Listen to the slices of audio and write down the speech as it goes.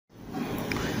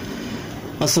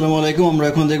আসসালামু আলাইকুম। আমরা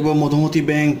এখন দেখব মধুমতি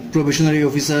ব্যাংক প্রবেশনারি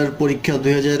অফিসার পরীক্ষা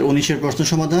 2019 এর প্রশ্ন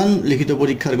সমাধান, লিখিত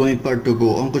পরীক্ষার গণিত পাঠটুকু।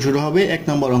 অঙ্ক শুরু হবে 1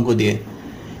 নম্বর অঙ্ক দিয়ে।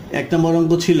 1 নম্বর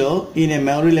অঙ্ক ছিল, in a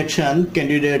mayor election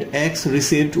candidate X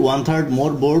received 1/3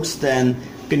 more votes than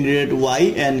candidate Y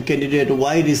and candidate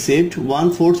Y received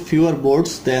 1/4 fewer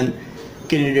votes than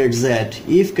candidate Z.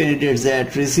 If candidate Z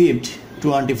received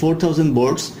 24,000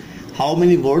 votes, how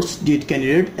many votes did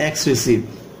candidate X receive?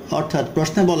 অর্থাৎ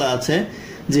প্রশ্নে বলা আছে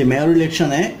যে mayor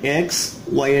ইলেকশনে x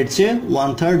Y এর চেয়ে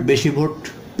 1/3 বেশি vote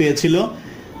পেয়েছিল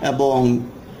এবং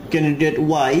ক্যান্ডিডেট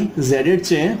ওয়াই জেড এর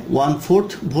চেয়ে 1/4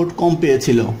 ভোট কম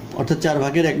পেয়েছিল, অর্থাৎ 4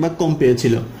 ভাগের 1 ভাগ কম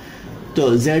পেয়েছিল। তো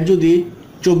জেড যদি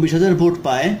 24,000 ভোট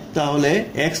পায় তাহলে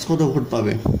এক্স কত ভোট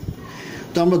পাবে?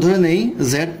 তো আমরা ধরে নেই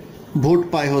জেড ভোট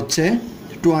পায় হচ্ছে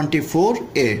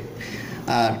 24A,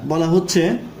 আর বলা হচ্ছে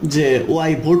যে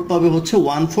ওয়াই ভোট পাবে হচ্ছে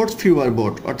 1/4 ফিউয়ার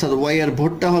ভোট, অর্থাৎ ওয়াই এর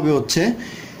ভোটটা হবে হচ্ছে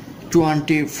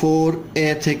 24A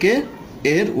থেকে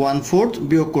এর 1/4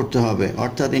 বিয়োগ করতে হবে,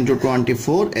 অর্থাৎ ইন্টু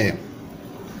 24A।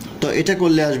 তো এটা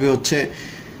করলে আসবে হচ্ছে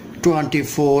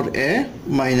 24A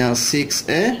minus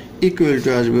 6A equal to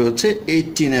আসবে হচ্ছে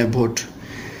 18A ভোট।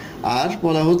 আর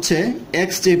বলা হচ্ছে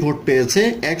এক্স যে ভোট পেয়েছে,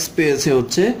 এক্স পেয়েছে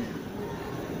হচ্ছে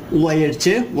ওয়াই এর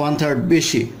চেয়ে 1/3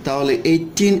 বেশি, তাহলে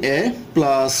 18A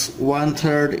plus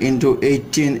 1/3 into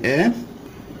 18A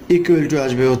equal to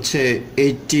আসবে হচ্ছে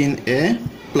 18A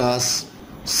plus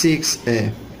 6A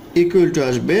equal to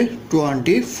আসবে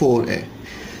 24A।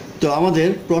 তো আমাদের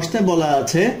প্রশ্নে বলা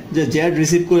আছে যে জেড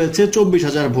রিসিভ করেছে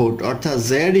 24,000 ভোট, অর্থাৎ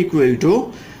জেড ইকুয়াল টু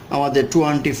আমাদের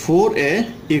 24A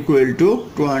ইকুয়াল টু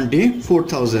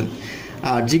 24,000।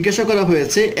 আর জিজ্ঞাসা করা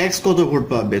হয়েছে এক্স কত ভোট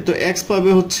পাবে, তো এক্স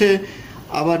পাবে হচ্ছে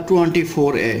আবার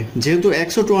 24A। যেহেতু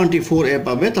এক্সও 24A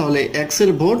পাবে, তাহলে এক্স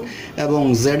এর ভোট এবং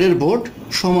জেড এর ভোট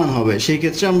সমান হবে। সেই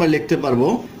ক্ষেত্রে আমরা লিখতে পারবো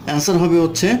অ্যান্সার হবে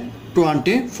হচ্ছে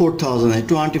 24,000।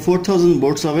 24,000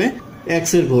 ভোটস হবে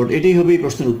এক্স এর ভোট। এটাই হবে এই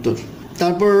প্রশ্নের উত্তর।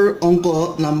 তারপর অঙ্ক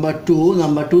নাম্বার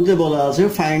 2তে বলা আছে,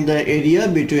 find the area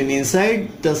between inside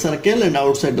the circle and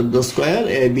outside of the square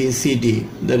A B C D,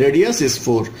 the radius is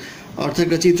 4। অর্থাৎ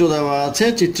একটা চিত্র দেওয়া আছে,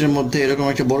 চিত্রের মধ্যে এরকম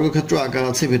একটা বর্গক্ষেত্র আঁকা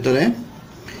আছে, ভিতরে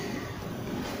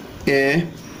এ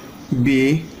বি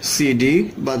সি ডি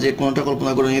বা যে কোনোটা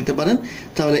কল্পনা করে নিতে পারেন।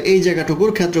 তাহলে এই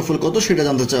জায়গাটুকুর ক্ষেত্রফল কত সেটা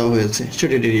জানতে চাওয়া হয়েছে,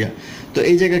 সেটার এরিয়া। তো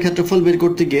এই জায়গার ক্ষেত্রফল বের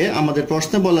করতে গিয়ে আমাদের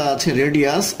প্রশ্নে বলা আছে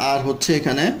রেডিয়াস আর হচ্ছে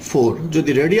এখানে 4।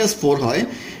 যদি রেডিয়াস 4 হয়,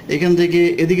 এখান থেকে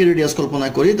এদিকে রেডিয়াস কল্পনা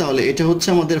করি, তাহলে এটা হচ্ছে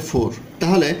আমাদের 4।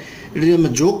 তাহলে এটা যদি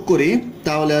আমরা যোগ করি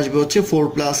তাহলে আসবে হচ্ছে 4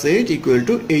 + 8 ইকুয়াল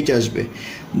টু 8 আসবে।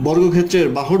 বর্গক্ষেত্রের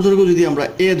বাহুর দৈর্ঘ্য যদি আমরা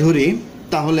এ ধরি,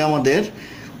 তাহলে আমাদের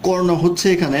কর্ণ হচ্ছে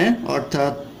এখানে,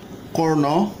 অর্থাৎ কর্ণ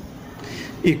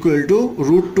ইকুয়াল টু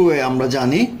 √2a। আমরা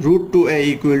জানি √2a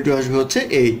ইকুয়াল টু আসবে হচ্ছে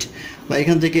 8, বা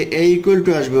এখান থেকে a ইকুয়াল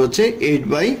টু আসবে হচ্ছে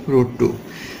 8/√2।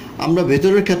 আমরা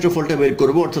ভেতরের ক্ষেত্রফলটা বের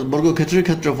করব, অর্থাৎ বর্গক্ষেত্রের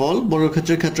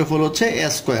ক্ষেত্রফল হচ্ছে a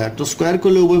স্কোয়ার। তো স্কোয়ার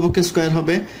করলে উভয় পক্ষে স্কোয়ার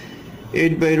হবে,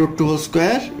 8/√2 whole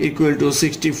square equal to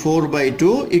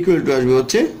 64/2 equal to আসবে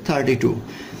হচ্ছে 32।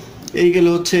 এই গেল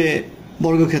হচ্ছে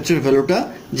বর্গক্ষেত্রের ভ্যালুটা।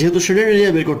 যেহেতু সেটার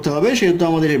এরিয়া বের করতে হবে, সেহেতু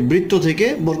আমাদের বৃত্ত থেকে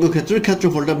বর্গক্ষেত্রের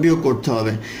ক্ষেত্রফলটা বিয়োগ করতে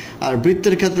হবে। আর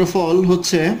বৃত্তের ক্ষেত্রফল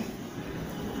হচ্ছে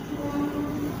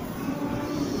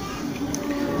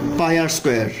পাই আর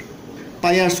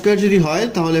স্কোয়ার যদি হয়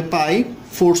তাহলে পাই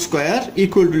 4 স্কোয়ার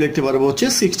ইকুয়াল টু লিখতে পারবো হচ্ছে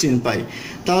 16 পাই।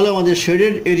 তাহলে আমাদের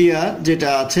শেডেড এরিয়া যেটা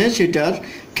আছে সেটার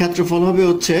ক্ষেত্রফল হবে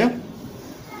হচ্ছে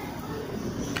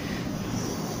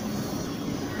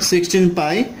 16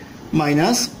 পাই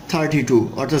মাইনাস 32,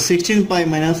 অর্থাৎ 16 পাই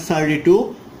মাইনাস 32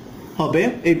 হবে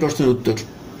এই প্রশ্নের উত্তর।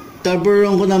 তারপর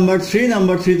অঙ্ক নাম্বার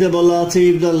 3তে বলা আছে,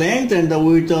 if the length and the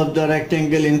width of the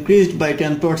rectangle increased by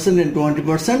 10% and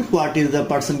 20%, what is the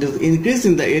percentage increase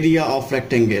in the area of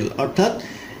rectangle. অর্থাৎ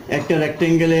একটা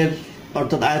রেক্টেঙ্গেলের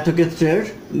অর্থাৎ আয়তক্ষেত্রের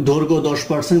দৈর্ঘ্য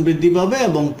 10% বৃদ্ধি পাবে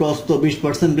এবং প্রস্থ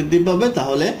 20% বৃদ্ধি পাবে,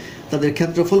 তাহলে তাদের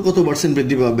ক্ষেত্রফল কত %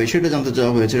 বৃদ্ধি পাবে সেটা জানতে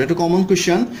চাওয়া হয়েছে। এটা একটা কমন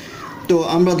কোয়েশ্চেন। তো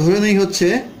আমরা ধরে নেই হচ্ছে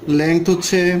লেন্থ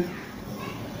হচ্ছে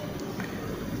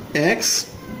এক্স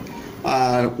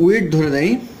আর উইডথ ধরে নেই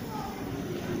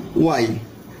ওয়াই,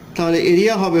 তাহলে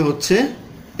এরিয়া হবে হচ্ছে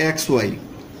এক্স ওয়াই।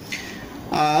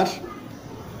 আর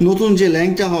নতুন যে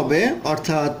লেন্থটা হবে,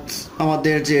 অর্থাৎ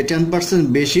আমাদের যে 10%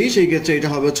 বেশি, সেই ক্ষেত্রে এটা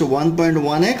হবে হচ্ছে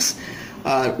 1.1x,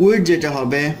 আর উইডথ যেটা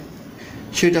হবে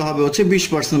সেটা হবে হচ্ছে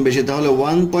 20% বেশি, তাহলে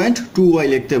 1.2y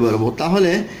লিখতে পারবো।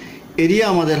 তাহলে এরিয়া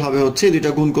আমাদের হবে হচ্ছে,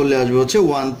 দুটা গুণ করলে আসবে হচ্ছে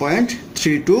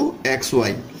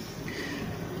 1.32xy।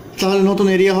 তাহলে নতুন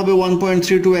এরিয়া হবে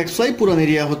 1.32xy, পুরান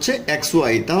এরিয়া হচ্ছে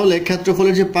xy। তাহলে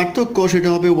ক্ষেত্রফলের যে পার্থক্য সেটা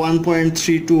হবে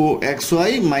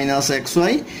 1.32xy minus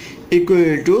xy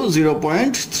equal to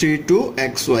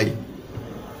 0.32xy।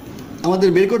 আমাদের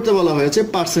বের করতে বলা হয়েছে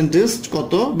পার্সেন্টেজ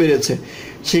কত বেড়েছে।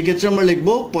 সেই ক্ষেত্রে আমরা লিখব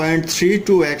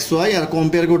 0.32xy আর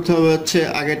কম্পেয়ার করতে হবে হচ্ছে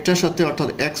আগেরটার সাথে, অর্থাৎ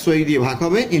xy দিয়ে ভাগ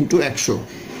হবে ইন্টু 100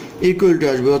 ইকুয়াল টু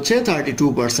আসবে হচ্ছে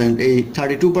 32%। এই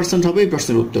 32% হবে এই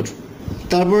প্রশ্নের উত্তর।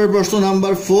 তারপরে প্রশ্ন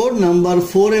নাম্বার 4। নাম্বার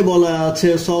 4 এ বলা আছে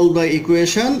সলভ দ্য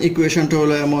ইকুয়েশন। ইকুয়েশনটা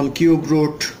হলো এমন কিউব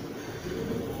রুট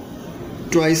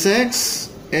টুয়াইস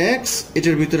এক্স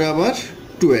এটার ভিতরে আবার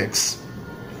 2x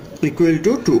ইকুয়াল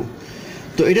টু 2।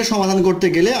 তো এটা সমাধান করতে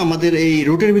গেলে আমাদের এই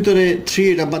রুটের ভিতরে 3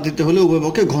 এটা বাদ দিতে হলে উভয়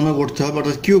পক্ষে ঘন করতে হবে,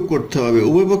 অর্থাৎ কিউব করতে হবে।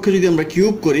 উভয় পক্ষে যদি আমরা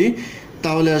কিউব করি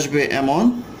তাহলে আসবে এমন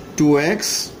 2x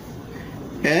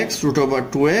root over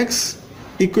 2x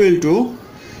equal to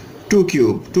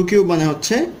 2 cube মানে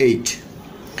হচ্ছে 8।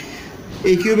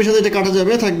 এই কিউবের সাথে এটা কাটা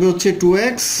যাবে, থাকবে হচ্ছে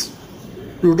 2x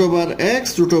root over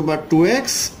 2x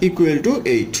equal to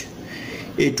 8।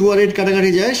 এই 2 আর 8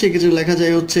 কাটাকাটি যায়, সেক্ষেত্রে লেখা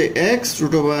যায় হচ্ছে x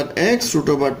root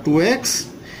over 2x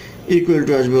equal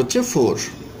to আসবে হচ্ছে 4।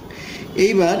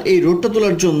 এইবার এই রুটটা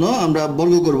তোলার জন্য আমরা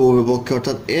বর্গ করবো উভয় পক্ষে,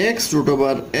 অর্থাৎ x root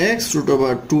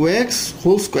over 2x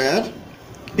whole square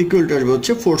equal to আসবে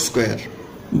হচ্ছে 4 স্কোয়ার,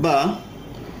 বা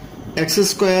x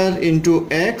square into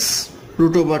x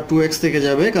root over 2x থেকে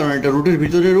যাবে কারণ এটা রুটের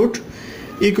ভিতরে রুট,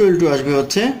 ইকুয়াল টু আসবে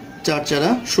হচ্ছে 4 4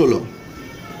 16।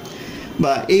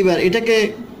 বা এইবার এটাকে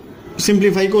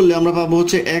সিম্পলিফাই করলে আমরা পাবো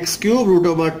হচ্ছে x cube root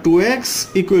over 2x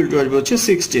equal to আসবে হচ্ছে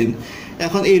 16।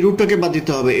 এখন এই রুটটাকে বাদ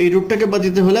দিতে হবে, এই রুটটাকে বাদ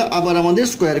দিতে হলে আবার আমাদের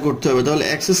স্কোয়ার করতে হবে, তাহলে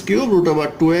x cube root over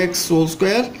 2x whole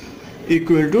square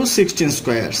equal to 16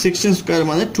 square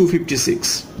মানে 256।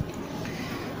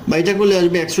 বা এটা করলে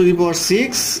আসবে x to the power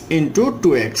 6 into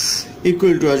 2x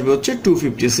equal to আসবে হচ্ছে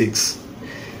 256,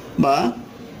 বা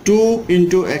 2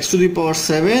 into x to the power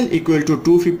 7 equal to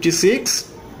 256,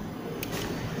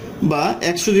 বা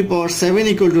x to the power 7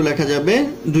 equal to লেখা যাবে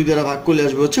 2 দ্বারা ভাগ করলে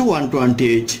আসবে হচ্ছে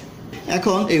 128।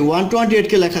 এখন এই 128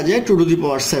 কে লেখা যায় 2 টু দি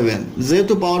পাওয়ার 7,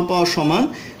 যেহেতু পাওয়ার সমান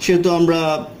সেহেতু আমরা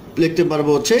লিখতে পারবো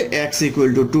হচ্ছে x ইকুয়াল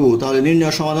টু 2। তাহলে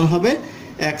নির্ণয় সমাধান হবে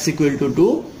x ইকুয়াল টু 2।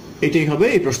 এটাই হবে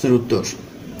এই প্রশ্নের উত্তর।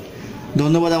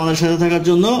 ধন্যবাদ আমাদের সাথে থাকার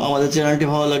জন্য। আমাদের চ্যানেলটি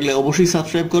ভালো লাগলে অবশ্যই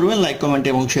সাবস্ক্রাইব করবেন, লাইক কমেন্ট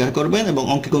এবং শেয়ার করবেন, এবং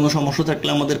অঙ্কে কোনো সমস্যা থাকলে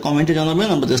আমাদের কমেন্টে জানাবেন,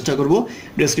 আমরা চেষ্টা করব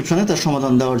ডেসক্রিপশনে তার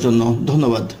সমাধান দেওয়ার জন্য।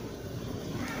 ধন্যবাদ।